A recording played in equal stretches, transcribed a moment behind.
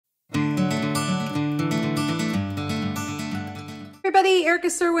everybody, Erica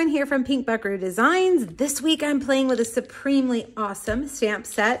Serwin here from Pink Buckaroo Designs. This week I'm playing with a supremely awesome stamp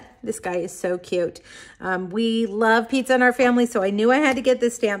set. This guy is so cute. We love pizza in our family, so I knew I had to get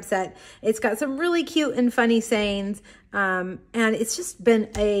this stamp set. It's got some really cute and funny sayings, and it's just been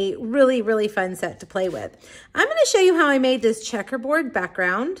a really, really fun set to play with. I'm going to show you how I made this checkerboard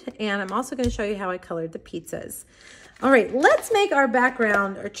background, and I'm also going to show you how I colored the pizzas. All right, let's make our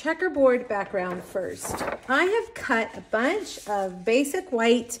background, our checkerboard background first. I have cut a bunch of basic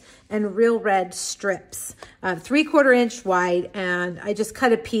white and real red strips, 3/4 inch wide, and I just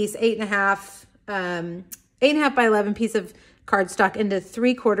cut a piece, 8.5 by 11 piece of cardstock into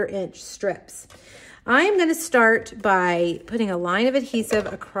 3/4 inch strips. I am gonna start by putting a line of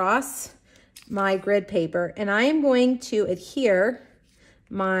adhesive across my grid paper, and I am going to adhere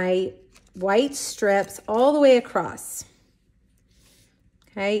my white strips all the way across.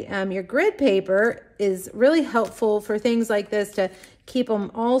 Okay, your grid paper is really helpful for things like this to keep them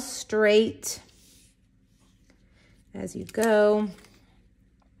all straight as you go,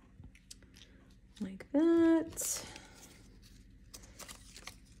 like that.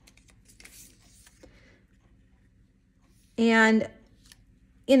 And,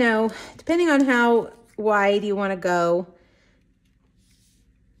 you know, depending on how wide you want to go,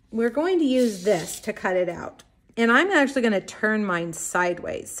 we're going to use this to cut it out. And I'm actually going to turn mine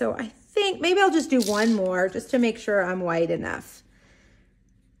sideways. So I think maybe I'll just do one more just to make sure I'm wide enough.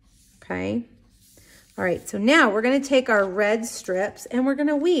 Okay. All right. So now we're going to take our red strips and we're going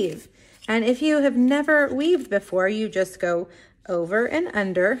to weave. And if you have never weaved before, you just go over and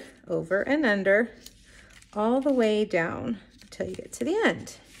under, all the way down until you get to the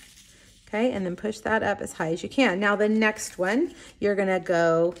end. Okay, and then push that up as high as you can. Now the next one, you're gonna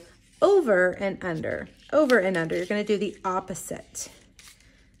go over and under, You're gonna do the opposite.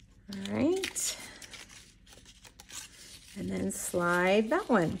 All right. And then slide that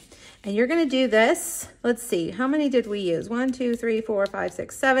one. And you're gonna do this, let's see, how many did we use? 1, 2, 3, 4, 5,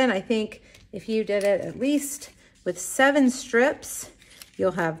 6, 7. I think if you did it at least with 7 strips,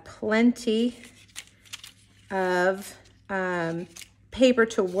 you'll have plenty of paper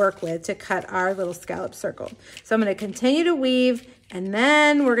to work with to cut our little scallop circle. So I'm going to continue to weave, and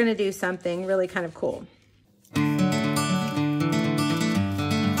then we're going to do something really kind of cool.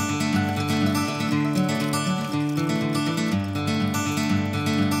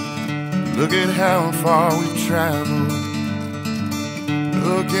 Look at how far we've traveled.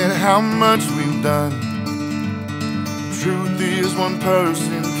 Look at how much we've done. Truth is, one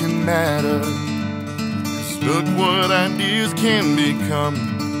person can matter. Look what ideas can become.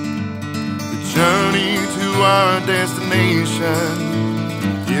 The journey to our destination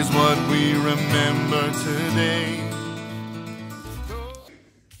is what we remember today.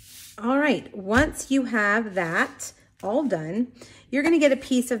 All right, once you have that all done, you're gonna get a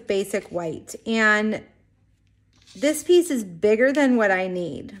piece of basic white. And this piece is bigger than what I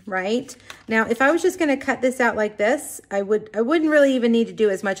need, right? Now, if I was just gonna cut this out like this, I wouldn't really even need to do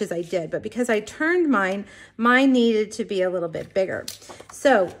as much as I did, but because I turned mine needed to be a little bit bigger.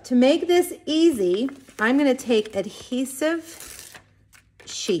 So to make this easy, I'm gonna take adhesive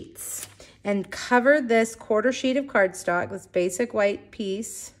sheets and cover this 1/4 sheet of cardstock, this basic white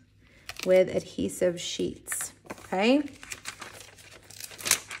piece, with adhesive sheets, okay?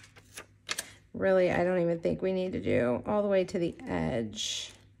 Really, I don't even think we need to do all the way to the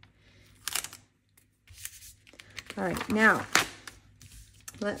edge. All right, now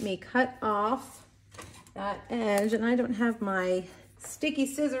let me cut off that edge, and I don't have my sticky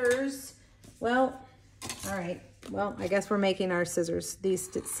scissors. Well, all right, well, I guess we're making our scissors, these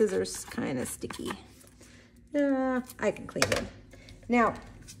scissors kind of sticky. I can clean them. Now,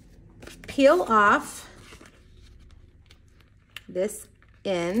 peel off this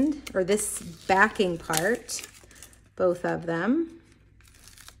end, or this backing part, both of them,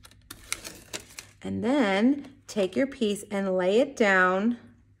 and then take your piece and lay it down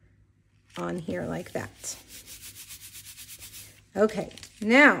on here like that. Okay,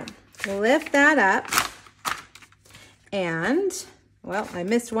 now lift that up, and, well, I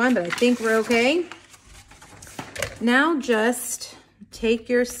missed one, but I think we're okay. Now just take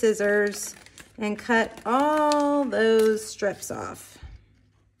your scissors and cut all those strips off.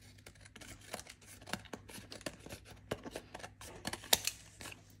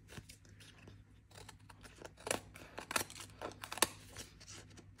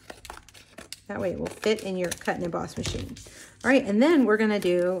 That way it will fit in your cut and emboss machine. All right, and then we're gonna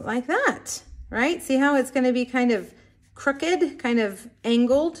do like that, right? See how it's gonna be kind of crooked, kind of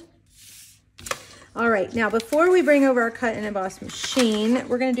angled? All right, now before we bring over our cut and emboss machine,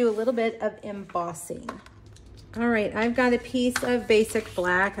 we're gonna do a little bit of embossing. All right, I've got a piece of basic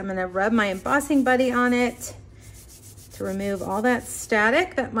black. I'm gonna rub my embossing buddy on it to remove all that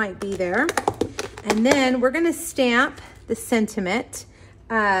static that might be there. And then we're gonna stamp the sentiment.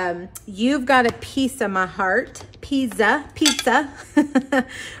 You've got a piece of my heart, pizza.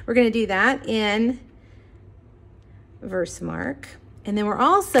 We're gonna do that in Versamark. And then we're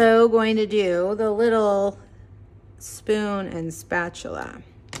also going to do the little spoon and spatula.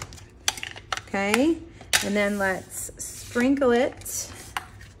 Okay, and then let's sprinkle it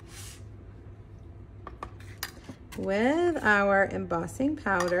with our embossing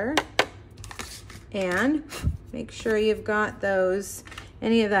powder, and make sure you've got those,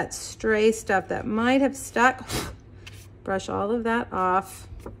 any of that stray stuff that might have stuck. Brush all of that off,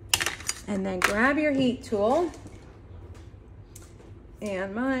 and then grab your heat tool,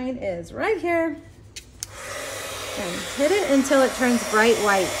 and mine is right here, and hit it until it turns bright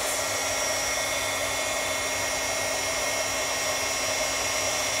white.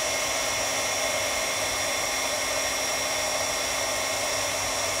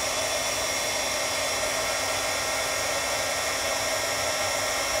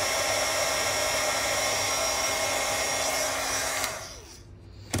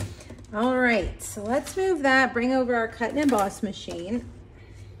 All right, so let's move that, bring over our cut and emboss machine.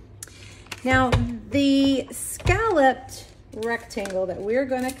 Now, the scalloped rectangle that we're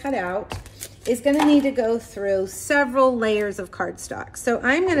gonna cut out is gonna need to go through several layers of cardstock. So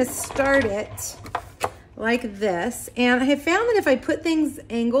I'm gonna start it like this. And I have found that if I put things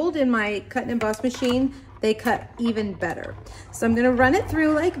angled in my cut and emboss machine, they cut even better. So I'm gonna run it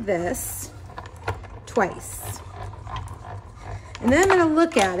through like this twice. And then I'm gonna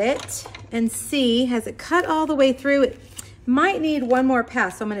look at it and see, has it cut all the way through? It might need one more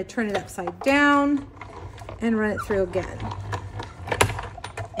pass, so I'm gonna turn it upside down and run it through again.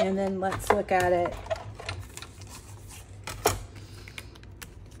 And then let's look at it.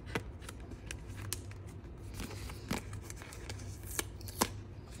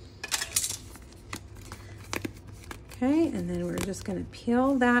 Okay, and then we're just gonna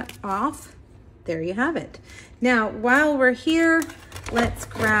peel that off. There you have it. Now, while we're here, let's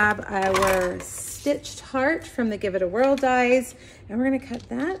grab our stitched heart from the Give It a Whirl dies, and we're gonna cut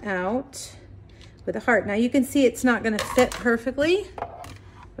that out with a heart. Now you can see it's not gonna fit perfectly,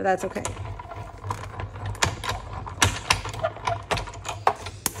 but that's okay.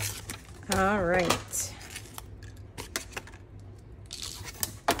 All right.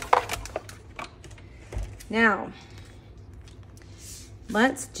 Now,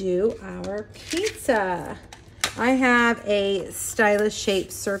 let's do our pizza. I have a stylish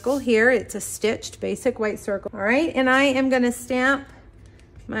shaped circle here. It's a stitched basic white circle. All right, and I am gonna stamp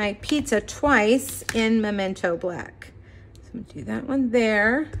my pizza twice in Memento Black. So I'm gonna do that one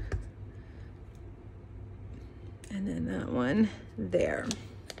there, and then that one there.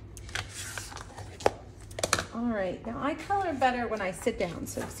 All right, now I color better when I sit down,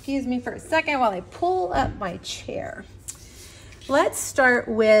 so excuse me for a second while I pull up my chair. Let's start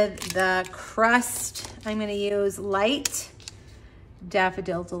with the crust. I'm gonna use light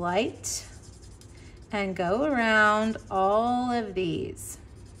Daffodil Delight and go around all of these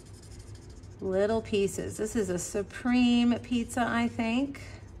little pieces. This is a supreme pizza, I think.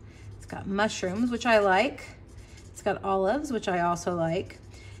 It's got mushrooms, which I like. It's got olives, which I also like.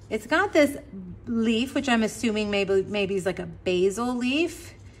 It's got this leaf, which I'm assuming maybe is like a basil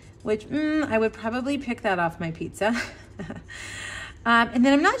leaf, which I would probably pick that off my pizza. And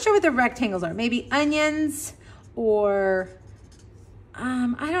then I'm not sure what the rectangles are. Maybe onions or,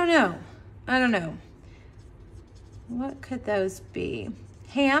 I don't know. What could those be?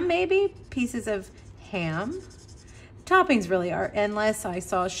 Ham, maybe? Pieces of ham. Toppings really are endless. I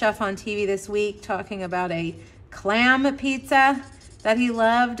saw a chef on TV this week talking about a clam pizza that he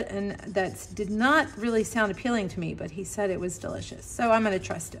loved, and that did not really sound appealing to me, but he said it was delicious. So I'm gonna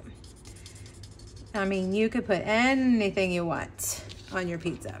trust him. I mean, you could put anything you want on your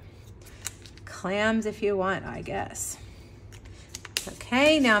pizza. Clams if you want, I guess.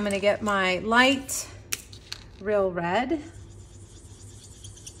 Okay, now I'm gonna get my light Real Red.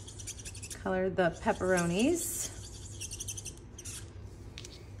 Color the pepperonis.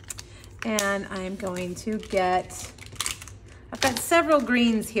 And I'm going to get, I've got several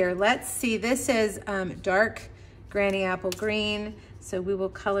greens here. Let's see, this is dark Granny Apple Green. So we will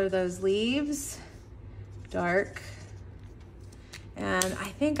color those leaves dark. And I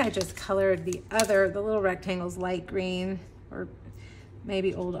think I just colored the little rectangles light green, or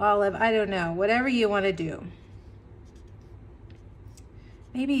maybe old olive. I don't know, whatever you want to do.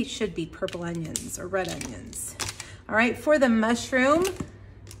 Maybe it should be purple onions or red onions. All right, for the mushroom,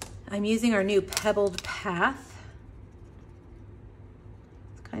 I'm using our new Pebbled Path.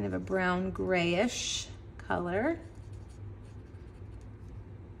 kind of a brown grayish color.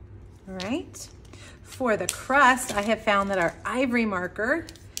 All right. For the crust, I have found that our ivory marker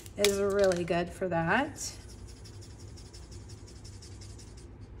is really good for that.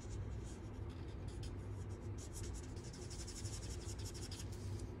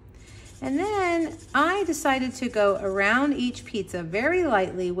 And then I decided to go around each pizza very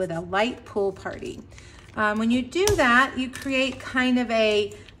lightly with a light pool party. When you do that, you create kind of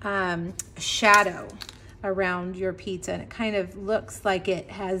a shadow around your pizza, and it kind of looks like it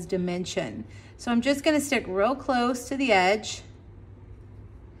has dimension. So I'm just gonna stick real close to the edge,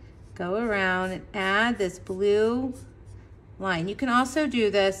 go around and add this blue line. You can also do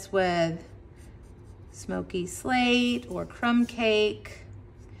this with smoky slate or crumb cake.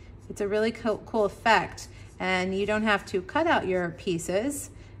 It's a really cool effect, and you don't have to cut out your pieces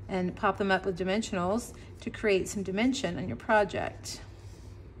and pop them up with dimensionals to create some dimension on your project.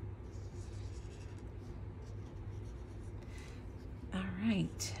 All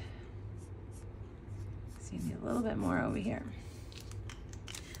right. See me a little bit more over here.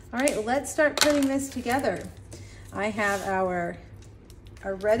 All right, well, let's start putting this together. I have our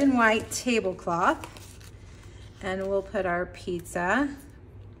red and white tablecloth, and we'll put our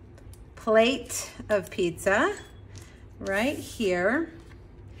plate of pizza right here,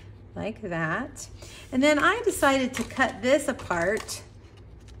 like that. And then I decided to cut this apart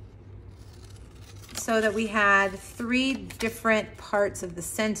so that we had 3 different parts of the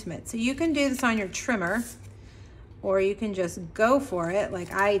sentiment. So you can do this on your trimmer, or you can just go for it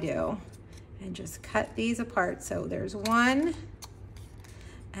like I do and just cut these apart. So there's 1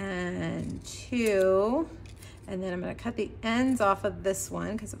 and 2, and then I'm gonna cut the ends off of this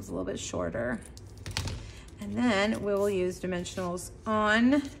one because it was a little bit shorter. And then we will use dimensionals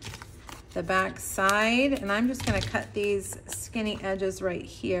on the back side, and I'm just gonna cut these skinny edges right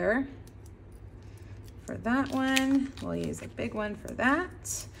here. For that one, we'll use a big one for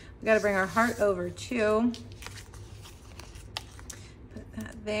that. We gotta bring our heart over too. Put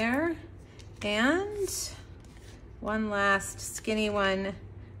that there. And one last skinny one.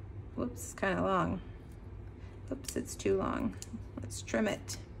 Whoops, it's kind of long. Oops, it's too long. Let's trim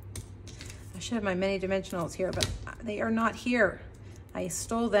it. I should have my mini dimensionals here, but they are not here. I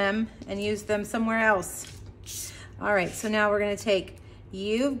stole them and used them somewhere else. All right, so now we're gonna take,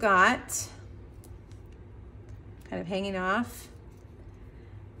 you've got, kind of hanging off.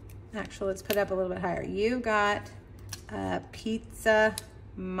 Actually, let's put it up a little bit higher. You've got pizza,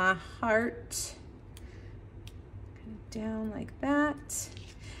 my heart, kind of down like that.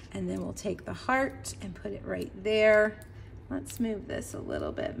 And then we'll take the heart and put it right there. Let's move this a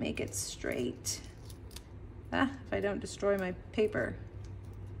little bit, make it straight. If I don't destroy my paper.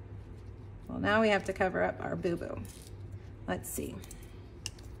 Well, now we have to cover up our boo-boo. Let's see.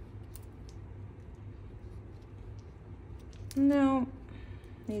 No,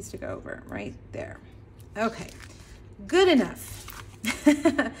 needs to go over right there. Okay, good enough.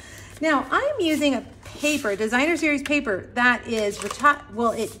 Now I'm using a paper, Designer Series paper that is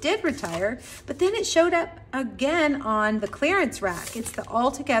well, it did retire, but then it showed up again on the clearance rack. It's the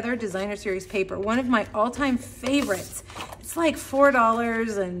Altogether Designer Series paper, one of my all-time favorites. It's like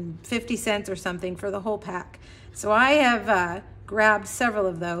 $4.50 or something for the whole pack. So I have grabbed several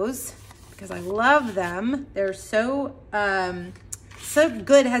of those because I love them. They're so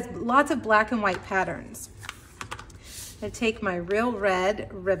good. It has lots of black and white patterns. I take my Real Red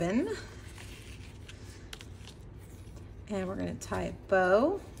ribbon and we're going to tie a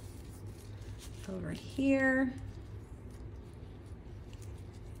bow over here.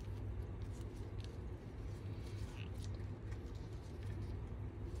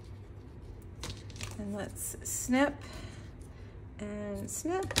 And let's snip and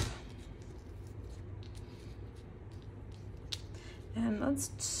snip. And let's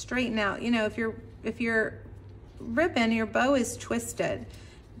straighten out. You know, if your ribbon, your bow is twisted,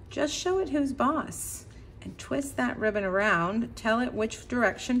 just show it who's boss and twist that ribbon around. Tell it which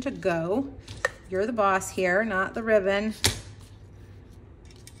direction to go. You're the boss here, not the ribbon.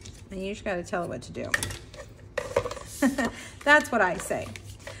 And you just got to tell it what to do. That's what I say.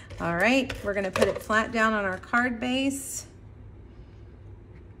 All right, we're going to put it flat down on our card base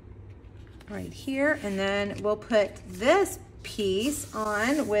right here, and then we'll put this piece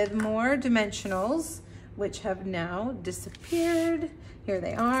on with more dimensionals, which have now disappeared. Here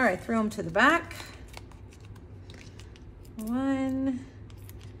they are. I threw them to the back. 1,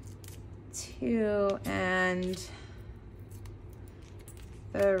 2, and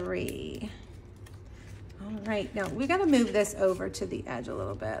 3. All right, now we got to move this over to the edge a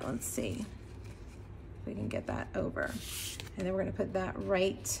little bit. Let's see. If we can get that over. And then we're gonna put that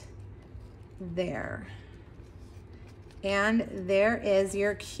right there. And there is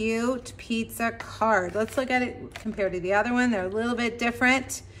your cute pizza card. Let's look at it compared to the other one. They're a little bit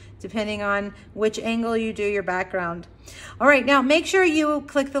different depending on which angle you do your background. All right, now make sure you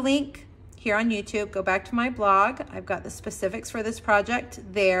click the link here on YouTube. Go back to my blog. I've got the specifics for this project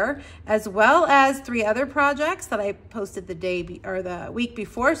there, as well as 3 other projects that I posted the week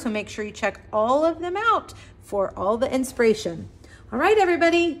before. So make sure you check all of them out for all the inspiration. All right,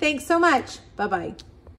 everybody, thanks so much. Bye-bye.